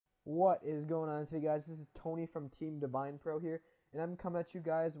What is going on today, guys? This is Tony from Team Divine Pro here, and I'm coming at you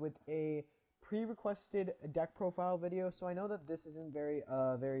guys with a pre-requested deck profile video. So I know that this isn't very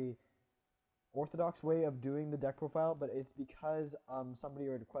orthodox way of doing the deck profile, but it's because somebody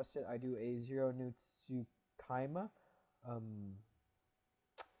requested I do a zero new Tsukaima, um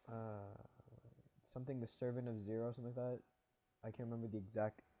uh something the servant of zero, something like that. I can't remember the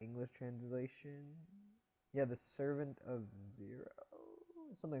exact English translation. Yeah, the servant of zero,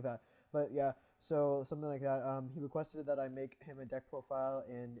 something like that. But yeah, so something like that. He requested that I make him a deck profile,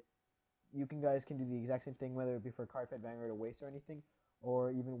 and you guys can do the exact same thing, whether it be for Cardfed Vanguard or Waste or anything,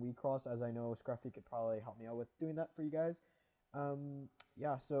 or even WIXOSS, as I know Scruffy could probably help me out with doing that for you guys.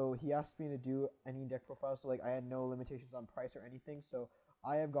 Yeah, so he asked me to do any deck profile, so like I had no limitations on price or anything, so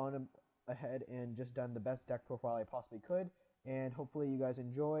I have gone ahead and just done the best deck profile I possibly could, and hopefully you guys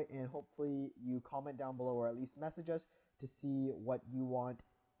enjoy, and hopefully you comment down below or at least message us to see what you want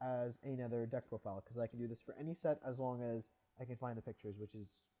as another deck profile, because I can do this for any set as long as I can find the pictures, which is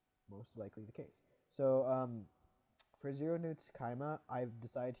most likely the case. So for Zero New Tsukaima, I've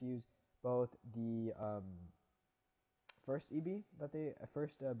decided to use both the first EB that they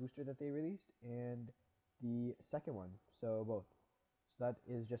first booster that they released and the second one. So both. So that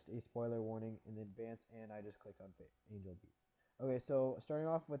is just a spoiler warning in advance, and I just clicked on Angel Beats. Okay, so starting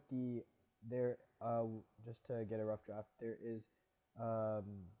off with just to get a rough draft, there is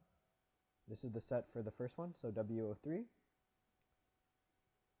um, this is the set for the first one, so W03,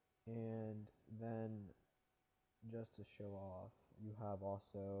 and then just to show off, you have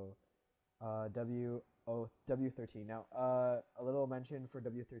also W13. Now, a little mention for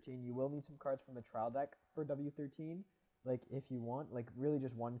W13. You will need some cards from the trial deck for W13. Like if you want, like really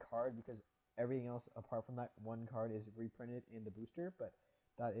just one card, because everything else apart from that one card is reprinted in the booster. But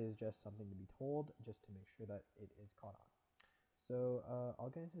that is just something to be told, just to make sure that it is caught on. So I'll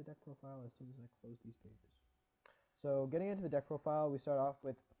get into the deck profile as soon as I close these pages. So getting into the deck profile, we start off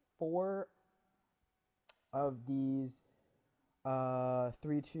with 4 of these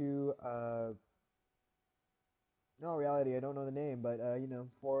 3/2 no, reality, I don't know the name, but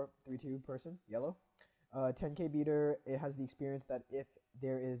 4/3/2 person, yellow. 10k beater. It has the experience that if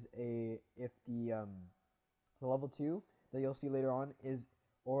the level 2 that you'll see later on is,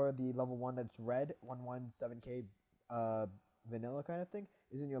 or the level 1 that's red, 117k vanilla kind of thing,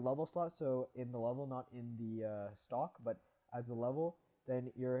 is in your level slot. So in the level, not in the stock, but as the level,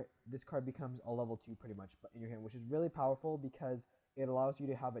 then this card becomes a level 2 pretty much in your hand, which is really powerful because it allows you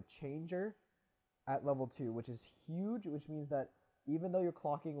to have a changer at level 2, which is huge, which means that even though you're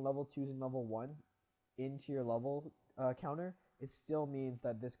clocking level 2s and level 1s into your level counter, it still means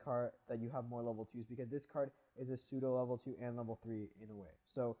that you have more level 2s, because this card is a pseudo level 2 and level 3 in a way.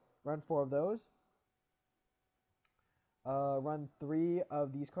 So run 4 of those. Run 3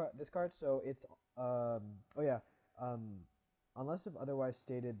 of this card, so it's oh yeah, um unless if otherwise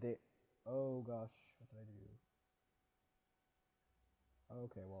stated, they oh gosh, what did I do?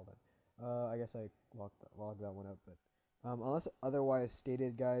 Okay, well then. I guess I logged that one up, but unless otherwise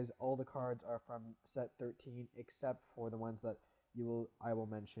stated, guys, all the cards are from set 13 except for the ones that I will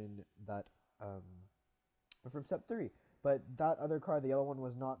mention that are from set 3. But that other card, the yellow one,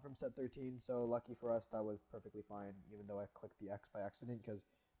 was not from set 13, so lucky for us, that was perfectly fine, even though I clicked the X by accident because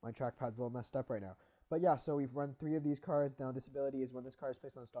my trackpad's a little messed up right now. But yeah, so we've run 3 of these cards. Now this ability is when this card is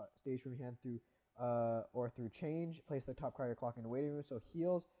placed on the stage from your hand through change, place the top card of your clock in the waiting room, so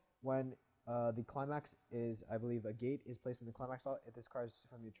heals when the climax is, I believe, a gate is placed in the climax slot. If this card is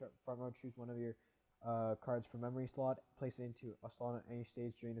from your front row, choose one of your cards from memory slot, place it into a slot on any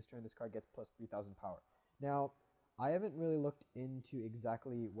stage during this turn. This card gets plus 3,000 power. Now, I haven't really looked into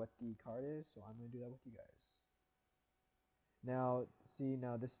exactly what the card is, so I'm going to do that with you guys. Now, see,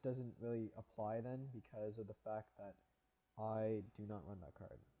 now this doesn't really apply then because of the fact that I do not run that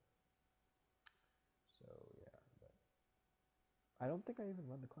card. So, yeah, but I don't think I even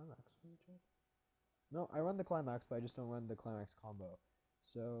run the climax. Let me check. No, I run the climax, but I just don't run the climax combo.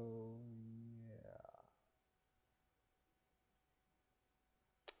 So, yeah.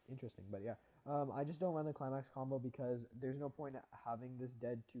 Interesting, but yeah. I just don't run the climax combo because there's no point having this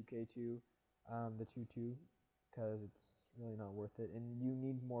dead 2k2, the 2/2, because it's really not worth it, and you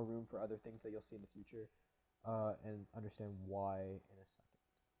need more room for other things that you'll see in the future, and understand why in a second.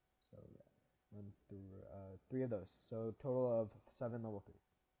 So yeah, run through 3 of those. So total of 7 level 3s.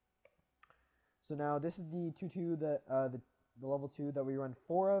 So now this is the 2/2 that the level 2 that we run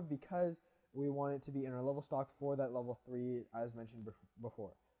 4 of because we want it to be in our level stock for that level 3 as mentioned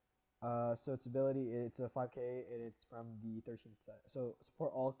before. So its ability, it's a 5k, and it's from the 13th set. So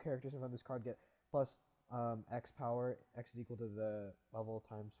support all characters from this card get plus X power, X is equal to the level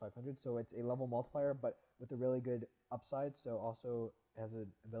times 500. So it's a level multiplier, but with a really good upside. So also has an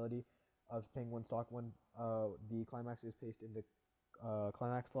ability of paying one stock when the climax is placed in the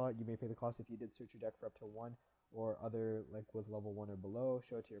climax slot. You may pay the cost if you did search your deck for up to one or other, like with level 1 or below.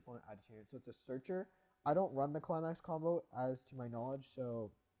 Show it to your opponent, add it to your hand. So it's a searcher. I don't run the climax combo as to my knowledge,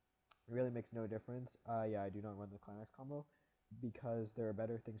 so it really makes no difference. Yeah, I do not run the climax combo because there are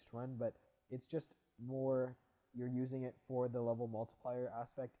better things to run, but it's just more you're using it for the level multiplier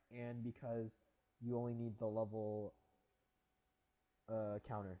aspect and because you only need the level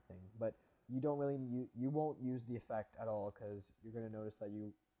counter thing. But you don't really you won't use the effect at all because you're gonna notice that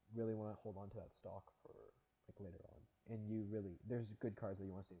you really want to hold on to that stock for like later on, and you really there's good cards that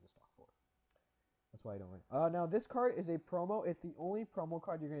you want to save the stock for. That's why I don't run. Now this card is a promo. It's the only promo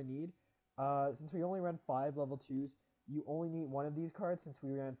card you're gonna need. Since we only run 5 level 2s, you only need one of these cards since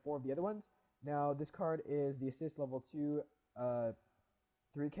we ran 4 of the other ones. Now this card is the assist level 2,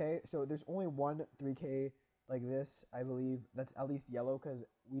 3K. So there's only one 3K like this, I believe, that's at least yellow because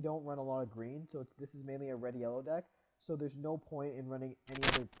we don't run a lot of green. So this is mainly a red-yellow deck. So there's no point in running any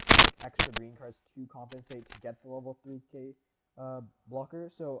other extra green cards to compensate to get the level 3K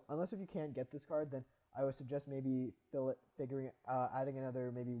blocker. So unless if you can't get this card, then I would suggest maybe adding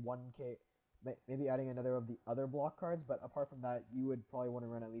another maybe 1K, maybe adding another of the other block cards. But apart from that, you would probably want to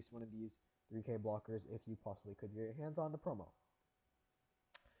run at least one of these 3K blockers if you possibly could get your hands on the promo.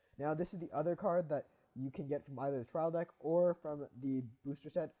 Now this is the other card that you can get from either the trial deck or from the booster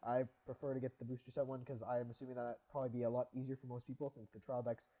set. I prefer to get the booster set one because I'm assuming that probably be a lot easier for most people since the trial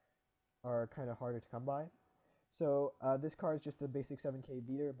decks are kind of harder to come by. So this card is just the basic 7K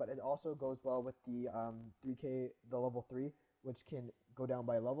beater, but it also goes well with the 3K, the level 3, which can go down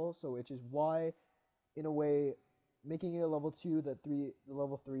by level. So which is why, in a way, making it a level 2, the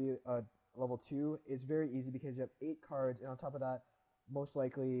level 3, level 2 is very easy because you have 8 cards, and on top of that, most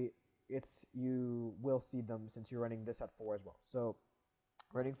likely you will seed them since you're running this at 4 as well. So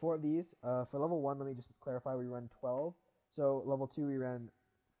running 4 of these. For level 1, let me just clarify, we run 12. So level 2 we ran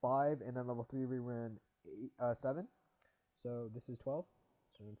 5, and then level 3 we ran 7. So this is 12.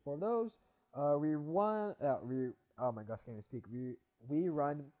 So 4 of those. Oh my gosh, I can't even speak. We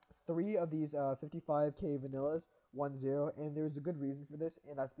run 3 of these 55K vanillas, 1-0, and there's a good reason for this,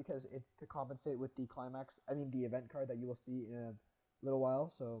 and that's because it's to compensate with the the event card that you will see in a little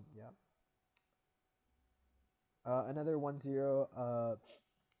while. So yeah. Another 1-0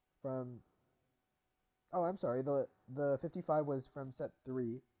 from. Oh, I'm sorry. The 55 was from set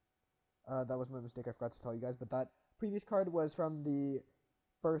 3. That was my mistake. I forgot to tell you guys, but that previous card was from the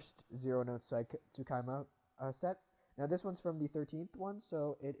first Zero Note Tsukaima set. Now this one's from the 13th one,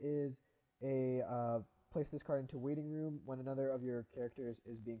 so it is a place this card into waiting room. When another of your characters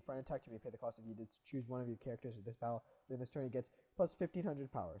is being front attacked, you may pay the cost if you did choose one of your characters at this battle. During this turn, it gets plus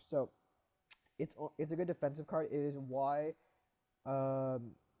 1500 power. So it's a good defensive card. It is why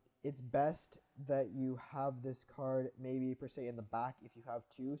it's best that you have this card maybe per se in the back if you have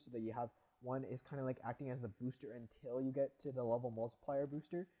 2, so that you have one is kind of like acting as the booster until you get to the level multiplier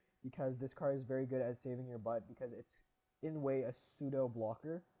booster, because this card is very good at saving your butt because it's in a way a pseudo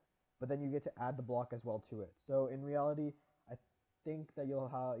blocker, but then you get to add the block as well to it. So in reality, I think that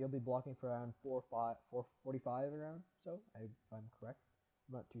you'll be blocking for around 445 around. So if I'm correct,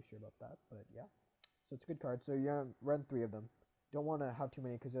 I'm not too sure about that, but yeah. So it's a good card. So you're gonna run 3 of them. Don't want to have too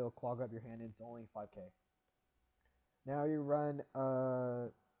many because it'll clog up your hand and it's only 5K. Now you run,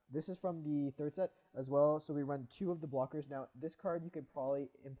 this is from the third set as well, so we run 2 of the blockers. Now this card you could probably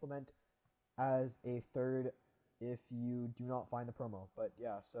implement as a third if you do not find the promo, but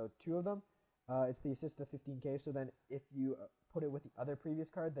yeah, so 2 of them. It's the assist of 15K, so then if you put it with the other previous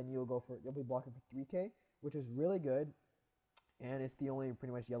card, then you'll be blocking for 3K, which is really good, and it's the only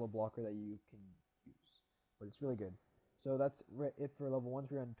pretty much yellow blocker that you can use, but it's really good. So that's it for level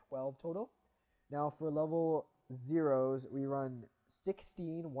 1s. We run 12 total. Now for level 0s, we run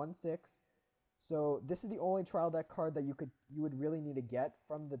 16, 1-6. So this is the only trial deck card that you would really need to get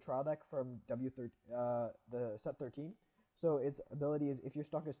from the trial deck from the set 13. So its ability is if your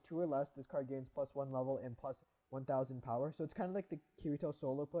stock is 2 or less, this card gains +1 level and plus 1000 power. So it's kind of like the Kirito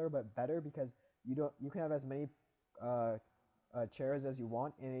solo player, but better because you can have as many uh, chairs as you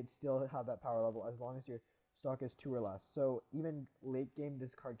want, and it still have that power level as long as your stock is 2 or less. So even late game,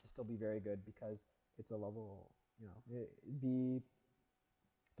 this card can still be very good because it's a level, it'd be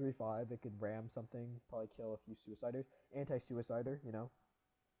 3-5. It could ram something, probably kill a few suiciders. Anti-suicider,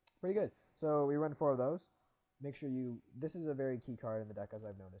 pretty good. So we run 4 of those. Make sure this is a very key card in the deck as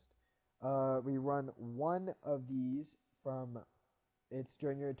I've noticed. We run 1 of these from It's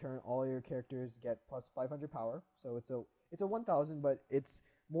during your turn, all your characters get plus 500 power. So it's a 1000, but it's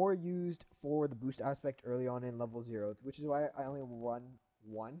more used for the boost aspect early on in level 0, which is why I only run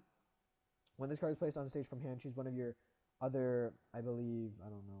one. When this card is placed on stage from hand, choose one of your other, I believe, I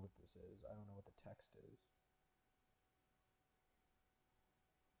don't know what this is. I don't know what the text is.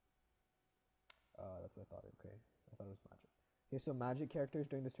 That's what I thought. Okay, I thought it was magic. Okay, so magic characters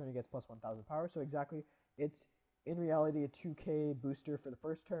during this turn it gets plus 1000 power. So exactly, it's in reality a 2k booster for the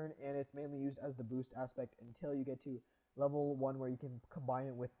first turn, and it's mainly used as the boost aspect until you get to level 1 where you can combine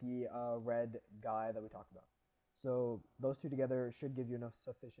it with the red guy that we talked about. So those two together should give you enough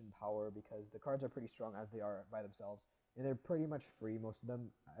sufficient power because the cards are pretty strong as they are by themselves, and they're pretty much free, most of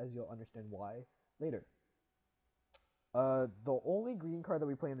them, as you'll understand why later. The only green card that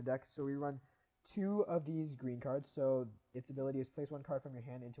we play in the deck, so we run two of these green cards. So its ability is place one card from your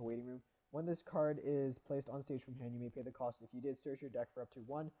hand into waiting room. When this card is placed on stage from hand, you may pay the cost. If you did, search your deck for up to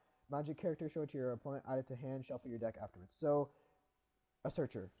one magic character, show it to your opponent, add it to hand, shuffle your deck afterwards. So a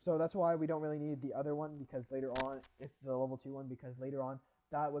searcher. So that's why we don't really need the other one because later on, if the level 2 one, because later on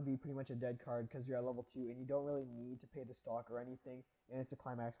that would be pretty much a dead card because you're at level 2 and you don't really need to pay the stock or anything, and it's a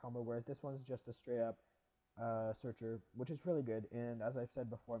climax combo. Whereas this one's just a straight up searcher, which is really good. And as I've said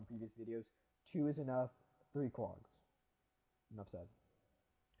before in previous videos, 2 is enough, 3 clogs. Enough said.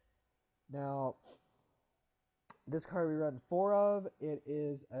 Now, this card we run 4 of. It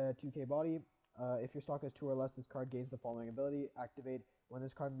is a 2k body. If your stock is 2 or less, this card gains the following ability. Activate when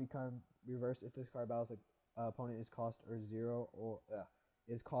this card becomes reversed. If this card battles opponent is cost or 0 or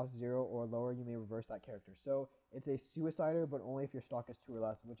is cost 0 or lower, you may reverse that character. So it's a suicider, but only if your stock is 2 or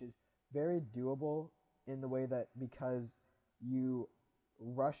less, which is very doable in the way that because you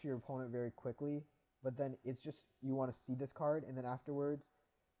rush your opponent very quickly, but then it's just you want to see this card, and then afterwards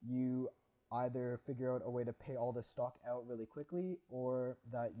you either figure out a way to pay all the stock out really quickly, or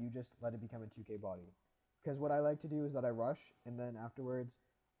that you just let it become a 2k body. Because what I like to do is that I rush, and then afterwards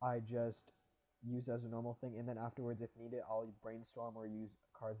I just use it as a normal thing, and then afterwards, if needed, I'll brainstorm or use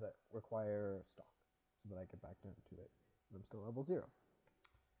cards that require stock, so that I get back down to it. And I'm still level 0.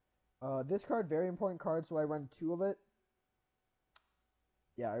 This card, very important card, so I run 2 of it.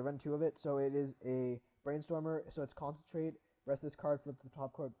 Yeah, I run 2 of it, so it is a brainstormer, so it's concentrate. Rest this card, flip the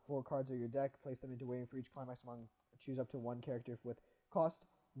top 4 cards of your deck, place them into waiting for each climax among, choose up to 1 character with cost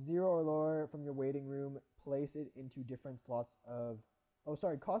 0 or lower from your waiting room, place it into different slots of, oh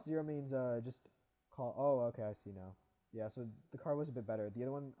sorry, cost 0 means just call, oh okay, I see now. Yeah, so the card was a bit better. The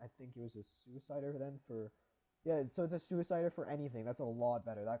other one, I think it was a suicider then for, yeah, so it's a suicider for anything. That's a lot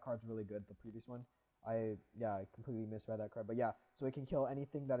better. That card's really good, the previous one. I completely misread that card, but yeah, so it can kill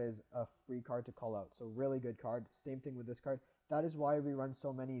anything that is a free card to call out. So really good card. Same thing with this card. That is why we run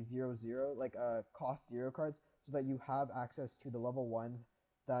so many 0/0, like cost 0 cards, so that you have access to the level 1s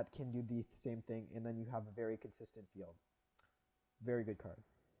that can do the same thing, and then you have a very consistent field. Very good card.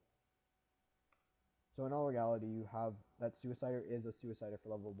 So in all reality, you have that Suicider is a Suicider for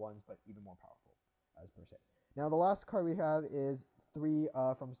level 1s, but even more powerful, as per se. Now the last card we have is 3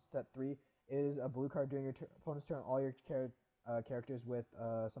 from set 3. It is a blue card during your opponent's turn. All your characters with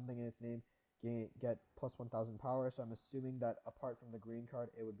something in its name get plus 1000 power, so I'm assuming that apart from the green card,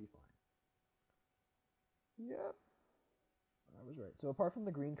 it would be fine. Yep, I was right. So apart from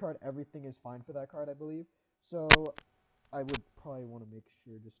the green card, everything is fine for that card, I believe. So I would probably want to make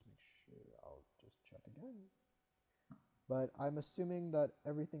sure, just to make sure, I'll just check again. But I'm assuming that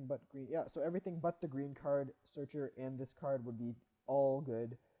everything but green, yeah, so everything but the green card, searcher, and this card would be all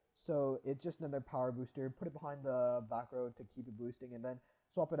good. So it's just another power booster. Put it behind the back row to keep it boosting, and then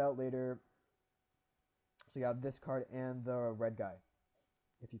swap it out later. So you have this card and the red guy,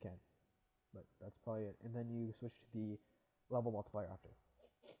 if you can. But that's probably it. And then you switch to the level multiplier after.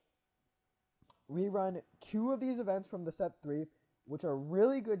 We run 2 of these events from the set 3, which are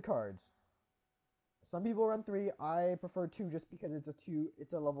really good cards. Some people run 3. I prefer 2 just because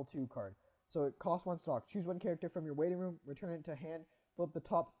it's a level 2 card. So it costs 1 stock. Choose 1 character from your waiting room, return it to hand, flip the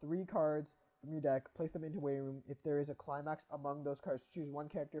top 3 cards from your deck, place them into waiting room. If there is a climax among those cards, choose 1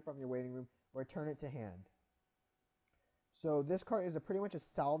 character from your waiting room, return it to hand. So this card is pretty much a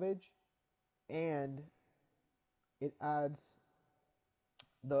salvage, and it adds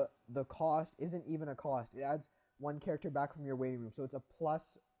the cost isn't even a cost. It adds 1 character back from your waiting room. So it's a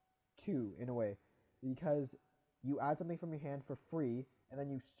 +2 in a way, because you add something from your hand for free, and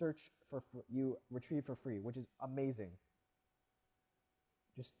then you search for you retrieve for free, which is amazing.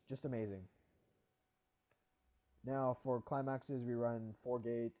 Just amazing. Now for climaxes, we run 4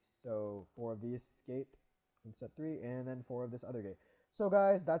 gates, so 4 of these gate in set 3, and then 4 of this other gate. So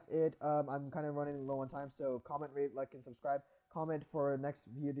guys, that's it. I'm kind of running low on time, so comment, rate, like, and subscribe. comment for next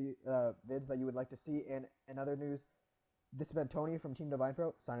video vids that you would like to see. And in other news, this has been Tony from Team Divine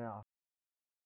Pro signing off.